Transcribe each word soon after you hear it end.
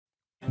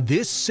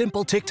This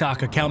simple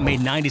TikTok account made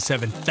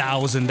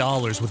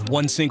 $97,000 with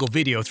one single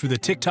video through the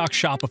TikTok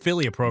Shop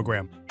affiliate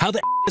program. How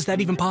the is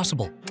that even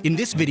possible? In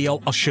this video,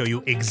 I'll show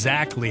you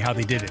exactly how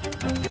they did it.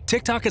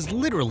 TikTok has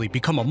literally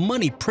become a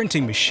money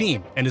printing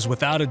machine and is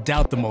without a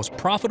doubt the most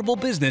profitable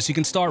business you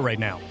can start right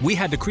now. We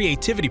had the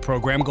creativity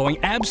program going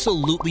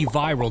absolutely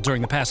viral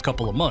during the past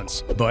couple of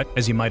months, but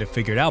as you might have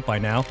figured out by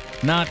now,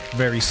 not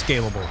very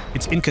scalable.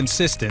 It's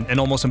inconsistent and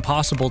almost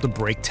impossible to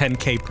break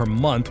 10K per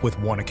month with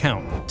one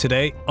account.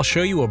 Today, I'll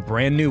show you a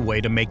brand new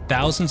way to make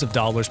thousands of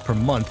dollars per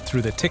month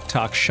through the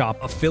TikTok Shop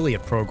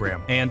affiliate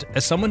program. And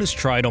as someone who's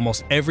tried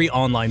almost every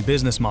online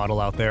business model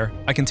out there,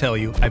 I can tell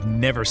you I've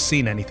never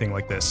seen anything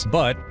like this.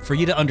 But for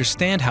you to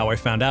understand how I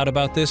found out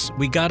about this,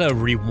 we gotta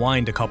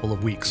rewind a couple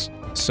of weeks.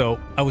 So,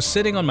 I was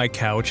sitting on my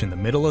couch in the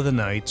middle of the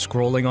night,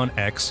 scrolling on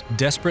X,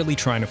 desperately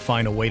trying to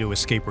find a way to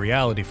escape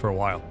reality for a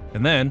while.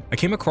 And then, I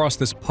came across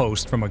this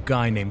post from a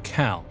guy named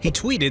Cal. He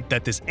tweeted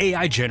that this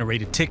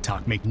AI-generated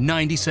TikTok made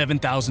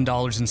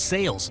 $97,000 in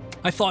sales.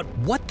 I thought,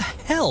 what the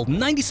hell,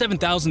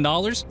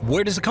 $97,000?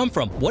 Where does it come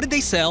from? What did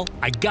they sell?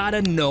 I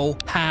gotta know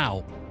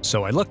how.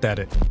 So I looked at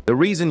it. The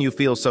reason you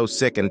feel so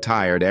sick and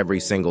tired every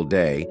single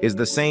day is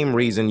the same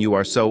reason you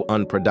are so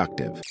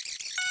unproductive.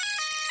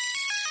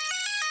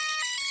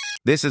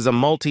 This is a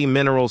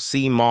multi-mineral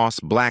sea moss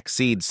black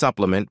seed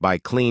supplement by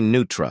Clean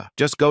Nutra.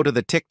 Just go to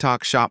the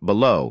TikTok shop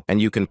below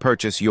and you can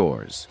purchase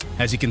yours.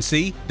 As you can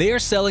see, they are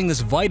selling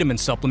this vitamin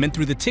supplement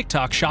through the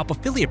TikTok Shop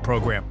affiliate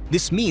program.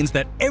 This means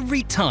that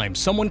every time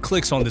someone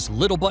clicks on this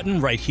little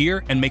button right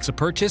here and makes a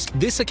purchase,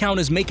 this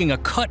account is making a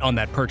cut on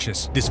that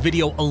purchase. This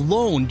video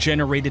alone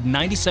generated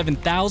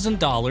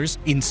 $97,000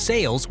 in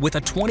sales with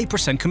a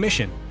 20%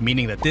 commission,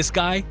 meaning that this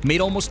guy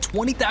made almost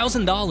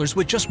 $20,000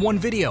 with just one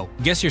video.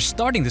 Guess you're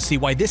starting to see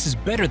why this is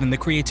better than the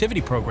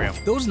creativity program.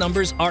 Those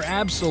numbers are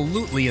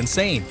absolutely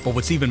insane. But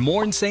what's even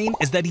more insane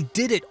is that he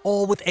did it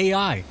all with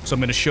AI. So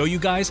I'm going to show you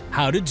guys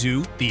how to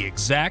do the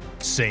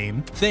exact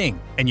same thing.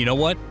 And you know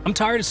what? I'm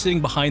tired of sitting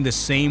behind the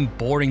same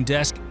boring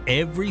desk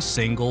every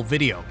single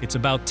video. It's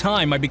about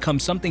time I become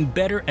something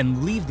better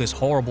and leave this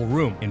horrible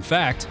room. In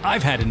fact,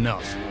 I've had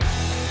enough.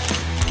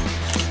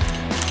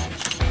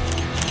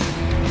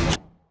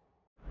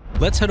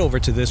 Let's head over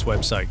to this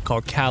website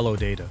called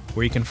CaloData,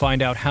 where you can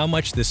find out how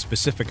much this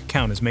specific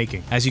account is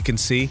making. As you can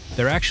see,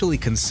 they're actually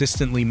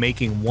consistently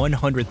making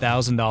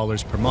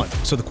 $100,000 per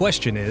month. So the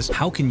question is,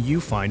 how can you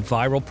find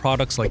viral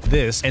products like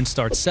this and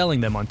start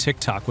selling them on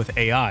TikTok with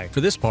AI?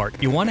 For this part,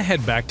 you want to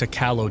head back to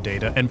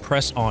CaloData and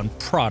press on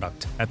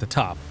Product at the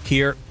top.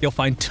 Here, you'll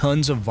find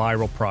tons of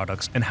viral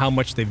products and how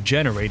much they've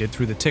generated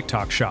through the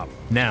TikTok shop.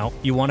 Now,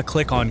 you want to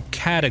click on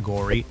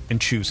Category and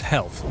choose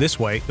Health. This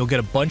way, you'll get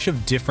a bunch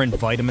of different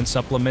vitamin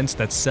supplements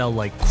that sell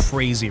like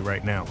crazy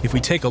right now. If we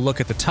take a look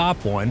at the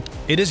top one,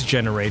 it has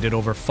generated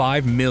over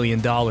 $5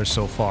 million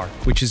so far,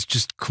 which is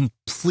just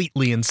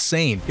completely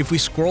insane. If we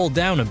scroll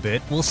down a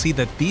bit, we'll see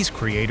that these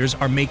creators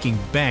are making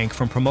bank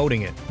from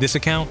promoting it. This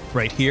account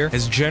right here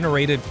has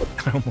generated,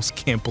 I almost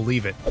can't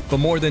believe it, but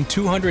more than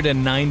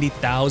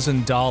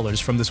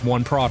 $290,000 from this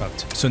one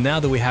product. So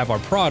now that we have our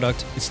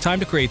product, it's time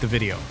to create the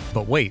video.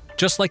 But wait,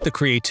 just like the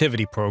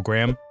creativity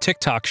program,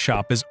 TikTok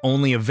Shop is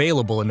only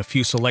available in a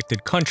few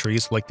selected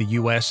countries like the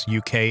US,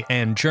 UK,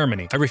 and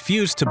Germany. I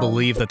refuse to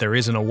believe that there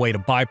isn't a way to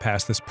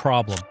bypass this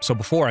problem. So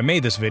before I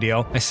made this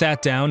video, I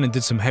sat down and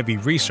did some heavy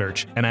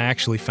research, and I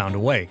actually found a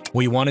way.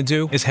 What you want to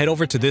do is head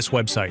over to this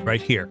website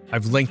right here.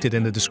 I've linked it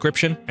in the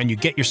description, and you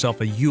get yourself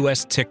a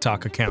US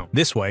TikTok account.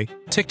 This way,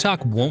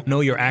 TikTok won't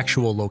know your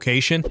actual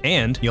location,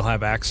 and you'll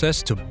have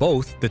access to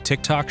both the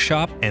TikTok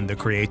Shop and the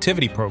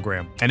creativity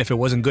program. And if it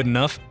wasn't good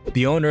enough,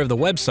 the owner of the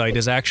website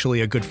is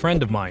actually a good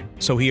friend of mine,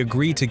 so he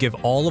agreed to give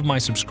all of my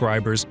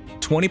subscribers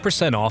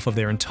 20% off of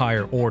their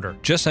entire order.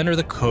 Just enter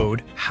the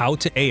code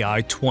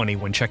howtoai20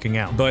 when checking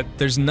out. But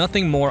there's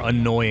nothing more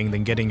annoying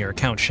than getting your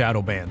account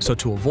shadow banned, so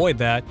to avoid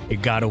that, you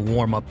gotta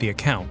warm up the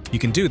account. You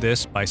can do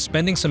this by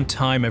spending some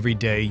time every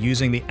day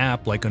using the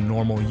app like a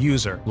normal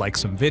user. Like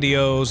some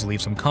videos,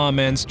 leave some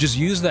comments, just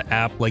use the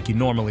app like you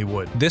normally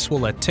would. This will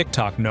let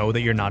TikTok know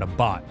that you're not a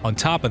bot. On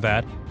top of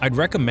that, I'd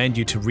recommend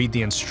you to read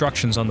the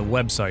instructions on the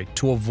website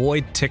to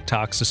avoid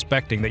TikTok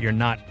suspecting that you're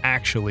not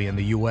actually in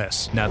the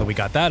US. Now that we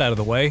got that out of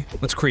the way,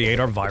 let's create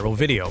our viral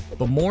video.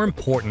 But more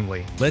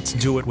importantly, let's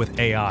do it with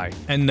AI.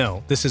 And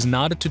no, this is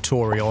not a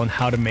tutorial on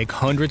how to make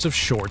hundreds of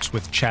shorts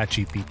with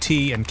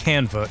ChatGPT and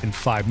Canva in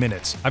 5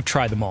 minutes. I've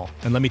tried them all,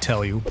 and let me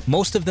tell you,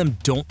 most of them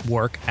don't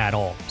work at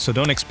all. So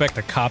don't expect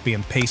a copy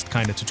and paste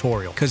kind of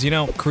tutorial. Because you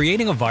know,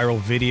 creating a viral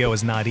video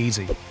is not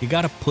easy. You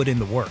gotta put in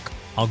the work.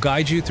 I'll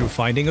guide you through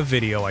finding a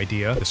video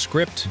idea, the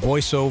script,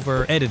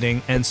 voiceover,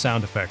 editing, and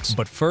sound effects.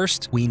 But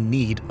first, we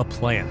need a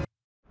plan.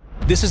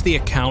 This is the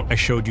account I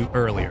showed you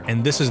earlier,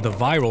 and this is the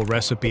viral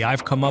recipe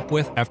I've come up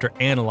with after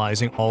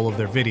analyzing all of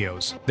their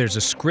videos. There's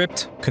a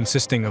script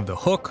consisting of the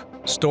hook,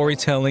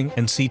 storytelling,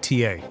 and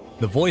CTA.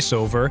 The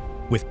voiceover,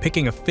 with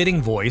picking a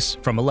fitting voice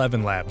from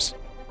 11 Labs.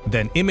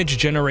 Then image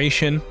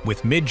generation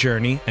with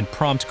Midjourney and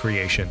prompt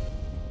creation.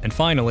 And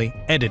finally,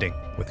 editing,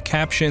 with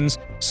captions,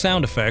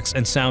 sound effects,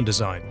 and sound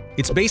design.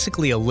 It's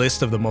basically a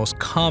list of the most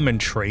common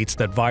traits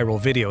that viral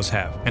videos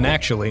have. And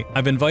actually,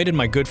 I've invited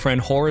my good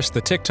friend Horace, the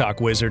TikTok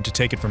wizard, to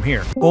take it from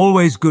here.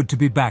 Always good to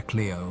be back,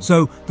 Leo.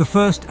 So, the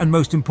first and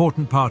most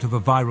important part of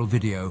a viral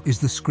video is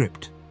the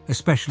script,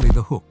 especially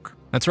the hook.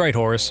 That's right,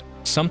 Horace.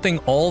 Something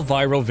all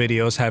viral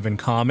videos have in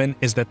common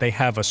is that they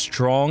have a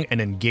strong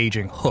and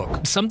engaging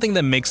hook, something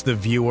that makes the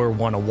viewer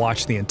want to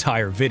watch the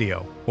entire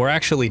video. We're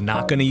actually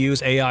not going to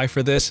use AI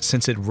for this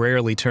since it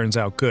rarely turns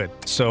out good,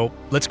 so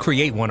let's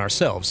create one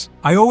ourselves.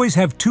 I always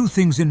have two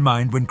things in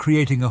mind when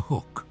creating a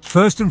hook.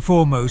 First and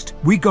foremost,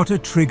 we gotta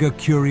trigger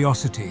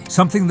curiosity,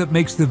 something that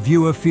makes the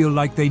viewer feel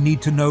like they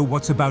need to know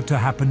what's about to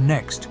happen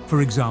next.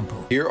 For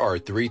example, here are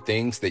 3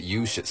 things that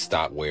you should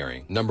stop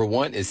wearing. Number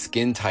 1 is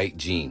skin-tight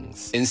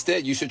jeans.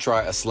 Instead, you should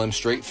try a slim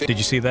straight fit. Did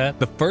you see that?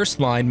 The first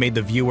line made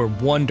the viewer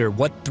wonder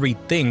what 3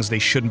 things they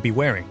shouldn't be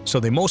wearing, so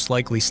they most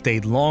likely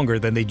stayed longer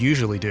than they'd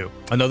usually do.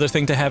 Another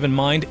thing to have in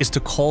mind is to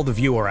call the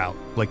viewer out,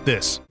 like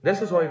this.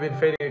 This is why you've been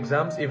failing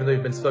exams even though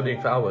you've been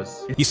studying for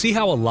hours. You see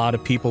how a lot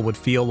of people would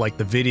feel like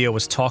the video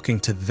was talking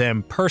to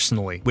them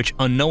personally, which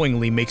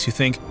unknowingly makes you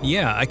think,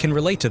 yeah, I can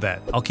relate to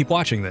that, I'll keep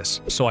watching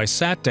this. So I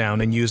sat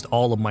down and used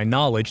all of my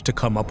knowledge to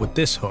come up with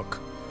this hook.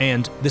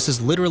 And this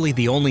is literally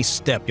the only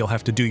step you'll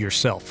have to do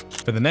yourself.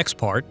 For the next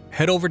part,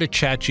 head over to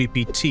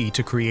ChatGPT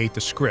to create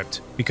the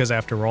script, because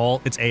after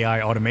all, it's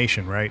AI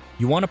automation, right?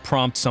 You want to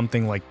prompt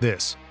something like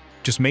this.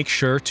 Just make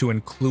sure to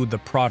include the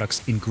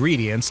product's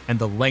ingredients and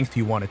the length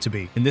you want it to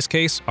be. In this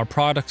case, our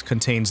product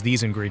contains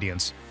these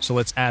ingredients, so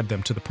let's add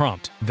them to the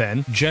prompt.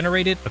 Then,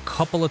 generate it a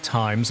couple of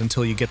times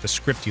until you get the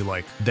script you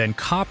like. Then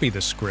copy the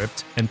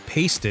script and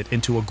paste it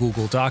into a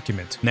Google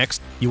document.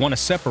 Next, you want to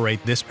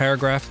separate this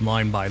paragraph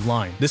line by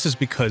line. This is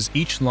because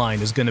each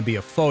line is going to be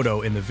a photo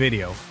in the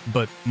video,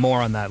 but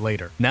more on that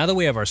later. Now that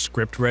we have our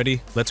script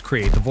ready, let's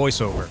create the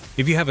voiceover.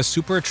 If you have a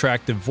super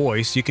attractive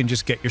voice, you can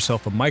just get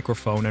yourself a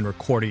microphone and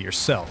record it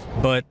yourself.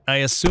 But I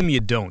assume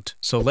you don't,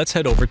 so let's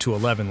head over to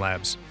 11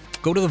 Labs.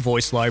 Go to the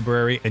voice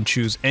library and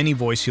choose any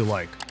voice you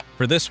like.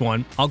 For this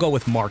one, I'll go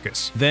with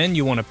Marcus. Then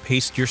you want to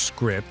paste your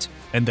script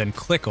and then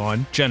click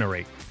on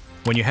Generate.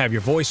 When you have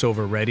your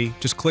voiceover ready,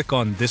 just click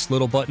on this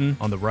little button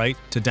on the right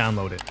to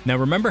download it. Now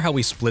remember how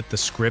we split the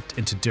script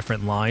into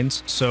different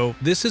lines? So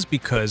this is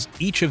because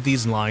each of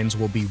these lines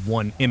will be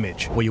one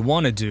image. What you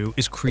want to do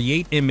is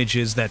create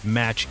images that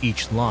match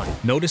each line.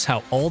 Notice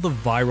how all the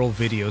viral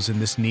videos in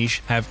this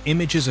niche have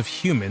images of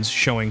humans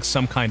showing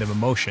some kind of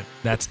emotion.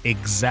 That's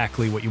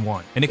exactly what you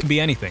want. And it can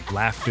be anything: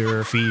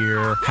 laughter,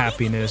 fear,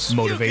 happiness,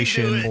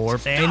 motivation, or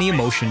any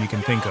emotion you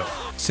can think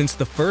of. Since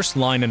the first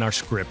line in our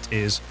script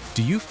is,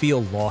 "Do you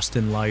feel lost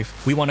in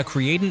life?" we want to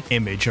create an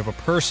image of a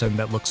person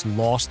that looks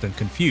lost and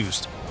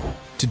confused.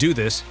 To do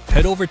this,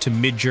 head over to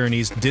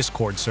Midjourney's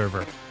Discord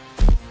server.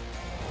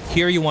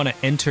 Here you want to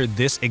enter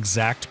this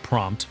exact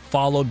prompt,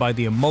 followed by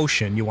the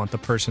emotion you want the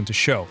person to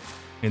show.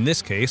 In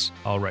this case,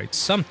 I'll write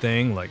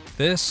something like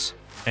this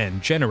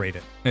and generate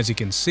it. As you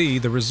can see,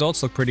 the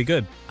results look pretty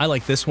good. I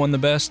like this one the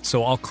best,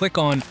 so I'll click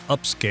on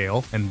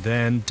Upscale and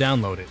then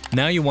download it.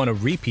 Now you want to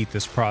repeat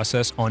this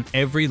process on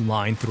every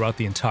line throughout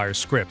the entire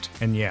script.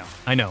 And yeah,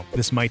 I know,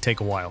 this might take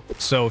a while.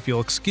 So if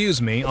you'll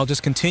excuse me, I'll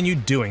just continue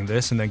doing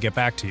this and then get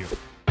back to you.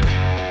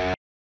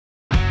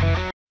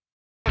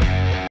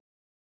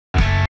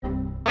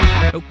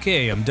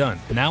 Okay, I'm done.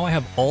 Now I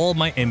have all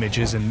my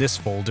images in this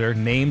folder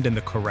named in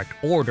the correct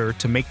order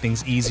to make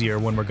things easier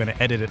when we're going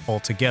to edit it all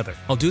together.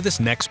 I'll do this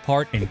next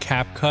part in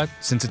CapCut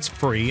since it's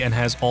free and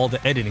has all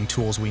the editing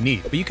tools we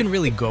need, but you can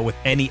really go with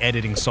any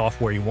editing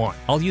software you want.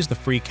 I'll use the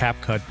free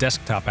CapCut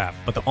desktop app,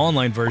 but the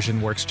online version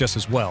works just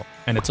as well,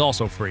 and it's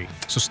also free.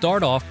 So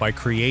start off by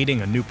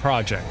creating a new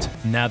project.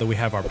 Now that we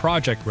have our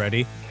project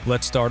ready,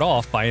 let's start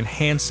off by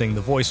enhancing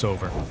the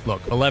voiceover.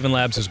 Look, 11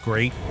 Labs is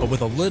great, but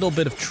with a little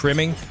bit of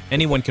trimming,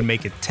 anyone can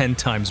make it 10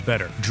 times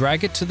better.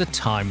 Drag it to the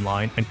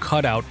timeline and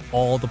cut out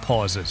all the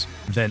pauses.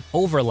 Then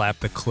overlap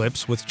the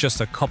clips with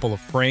just a couple of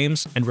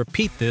frames and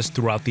repeat this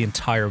throughout the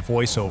entire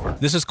voiceover.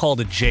 This is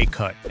called a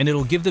J-cut, and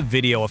it'll give the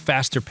video a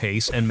faster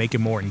pace and make it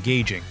more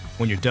engaging.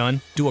 When you're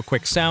done, do a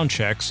quick sound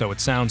check so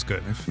it sounds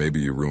good. Maybe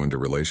you ruined a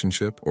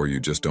relationship, or you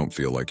just don't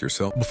feel like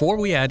yourself. Before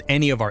we add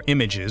any of our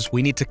images,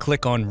 we need to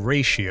click on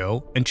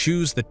Ratio and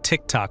choose the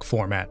TikTok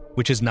format,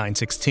 which is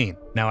 9:16.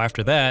 Now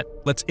after that,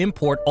 let's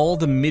import all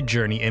the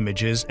Midjourney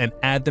images and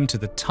add them to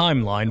the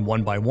timeline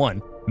one by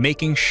one,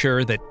 making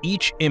sure that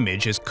each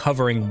image is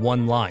covering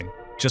one line,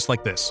 just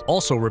like this.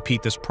 Also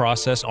repeat this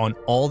process on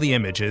all the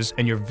images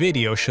and your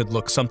video should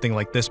look something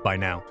like this by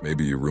now.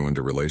 Maybe you ruined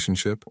a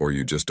relationship, or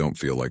you just don't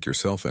feel like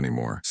yourself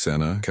anymore.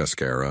 Senna,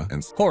 Cascara,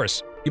 and...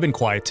 Horace, you've been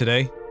quiet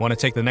today. Want to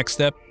take the next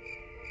step?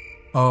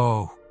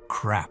 Oh,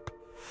 crap.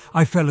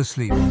 I fell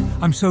asleep.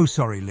 I'm so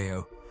sorry,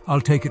 Leo. I'll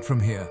take it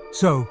from here.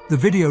 So, the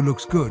video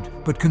looks good,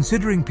 but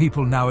considering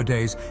people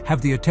nowadays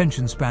have the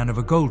attention span of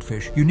a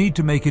goldfish, you need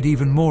to make it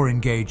even more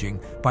engaging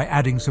by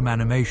adding some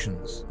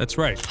animations. That's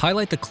right.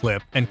 Highlight the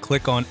clip and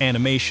click on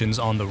Animations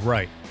on the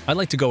right. I'd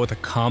like to go with a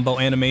combo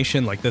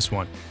animation like this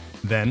one.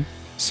 Then,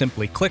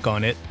 simply click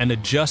on it and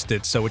adjust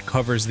it so it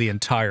covers the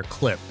entire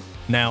clip.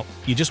 Now,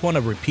 you just want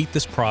to repeat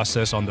this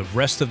process on the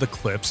rest of the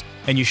clips,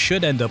 and you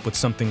should end up with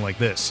something like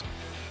this.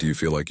 Do you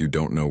feel like you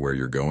don't know where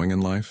you're going in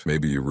life?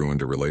 Maybe you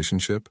ruined a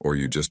relationship, or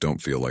you just don't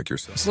feel like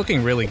yourself. It's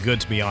looking really good,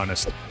 to be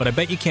honest, but I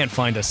bet you can't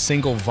find a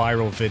single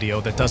viral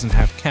video that doesn't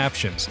have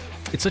captions.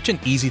 It's such an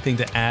easy thing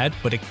to add,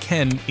 but it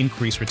can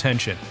increase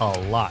retention a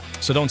lot.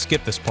 So don't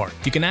skip this part.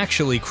 You can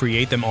actually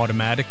create them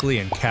automatically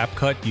in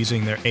CapCut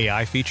using their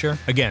AI feature.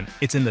 Again,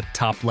 it's in the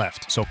top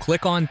left. So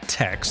click on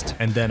Text,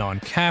 and then on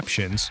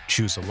Captions,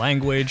 choose a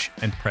language,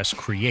 and press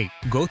Create.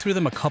 Go through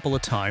them a couple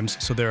of times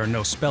so there are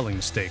no spelling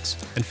mistakes,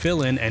 and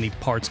fill in any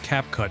parts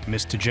CapCut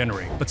missed to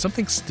generate. But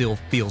something still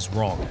feels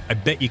wrong. I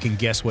bet you can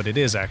guess what it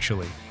is,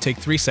 actually. Take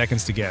 3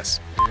 seconds to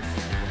guess.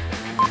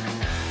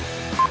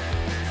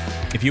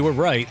 If you were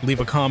right, leave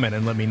a comment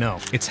and let me know.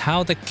 It's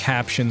how the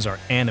captions are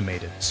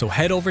animated. So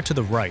head over to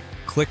the right,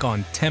 click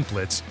on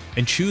Templates,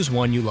 and choose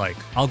one you like.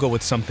 I'll go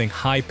with something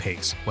high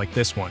pace, like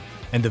this one,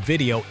 and the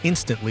video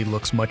instantly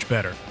looks much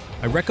better.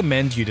 I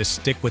recommend you to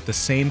stick with the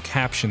same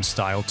caption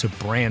style to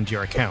brand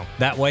your account.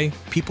 That way,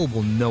 people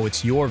will know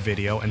it's your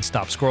video and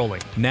stop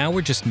scrolling. Now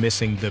we're just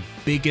missing the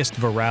biggest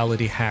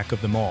virality hack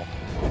of them all: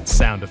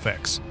 sound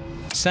effects.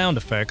 Sound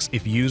effects,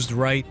 if used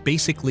right,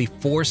 basically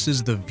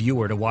forces the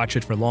viewer to watch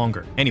it for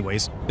longer.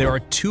 Anyways, there are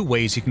 2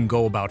 ways you can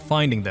go about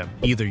finding them.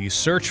 Either you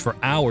search for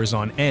hours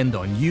on end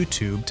on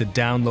YouTube to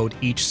download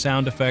each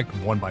sound effect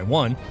one by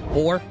one,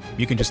 or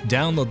you can just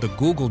download the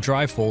Google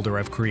Drive folder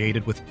I've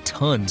created with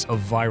tons of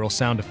viral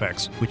sound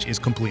effects, which is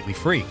completely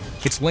free.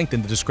 It's linked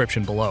in the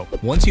description below.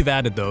 Once you've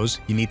added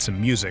those, you need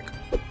some music.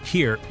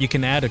 Here, you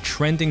can add a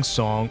trending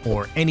song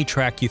or any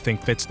track you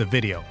think fits the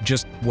video.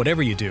 Just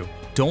whatever you do,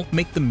 don't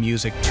make the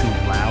music too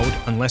loud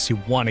unless you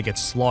want to get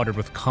slaughtered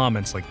with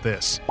comments like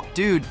this.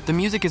 Dude, the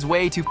music is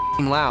way too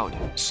f***ing loud.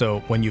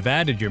 So when you've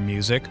added your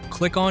music,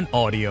 click on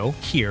Audio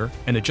here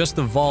and adjust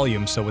the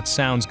volume so it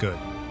sounds good.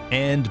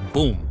 And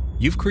boom,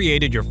 you've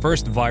created your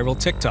first viral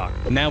TikTok.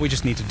 Now we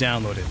just need to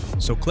download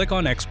it. So click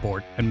on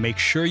Export and make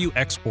sure you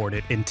export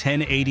it in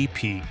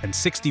 1080p and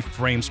 60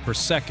 frames per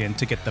second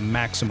to get the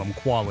maximum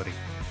quality.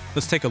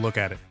 Let's take a look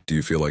at it. Do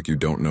you feel like you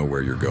don't know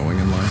where you're going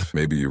in life?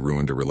 Maybe you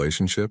ruined a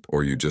relationship,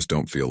 or you just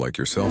don't feel like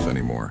yourself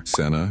anymore.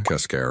 Senna,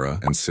 cascara,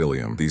 and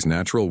psyllium. These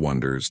natural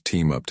wonders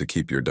team up to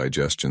keep your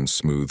digestion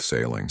smooth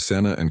sailing.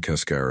 Senna and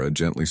cascara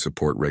gently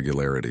support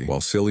regularity, while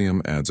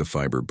psyllium adds a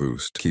fiber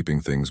boost,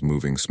 keeping things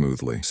moving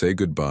smoothly. Say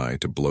goodbye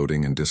to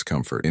bloating and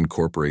discomfort.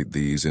 Incorporate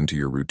these into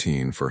your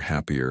routine for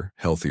happier,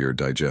 healthier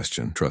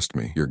digestion. Trust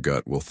me, your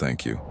gut will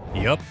thank you.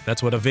 Yup,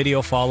 that's what a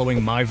video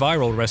following my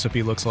viral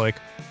recipe looks like.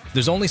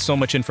 There's only so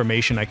much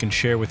information I can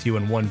share with you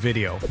in one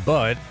video,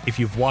 but if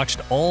you've watched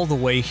all the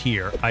way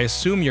here, I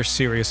assume you're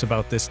serious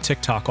about this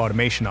TikTok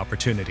automation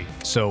opportunity.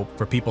 So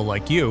for people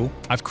like you,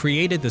 I've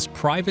created this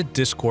private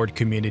Discord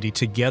community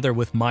together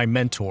with my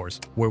mentors,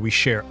 where we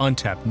share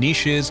untapped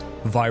niches,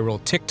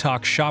 viral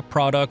TikTok shop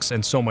products,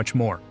 and so much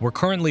more. We're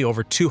currently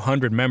over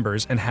 200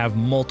 members and have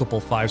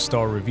multiple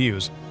 5-star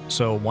reviews,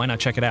 so why not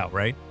check it out,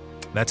 right?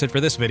 That's it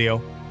for this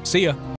video. See ya!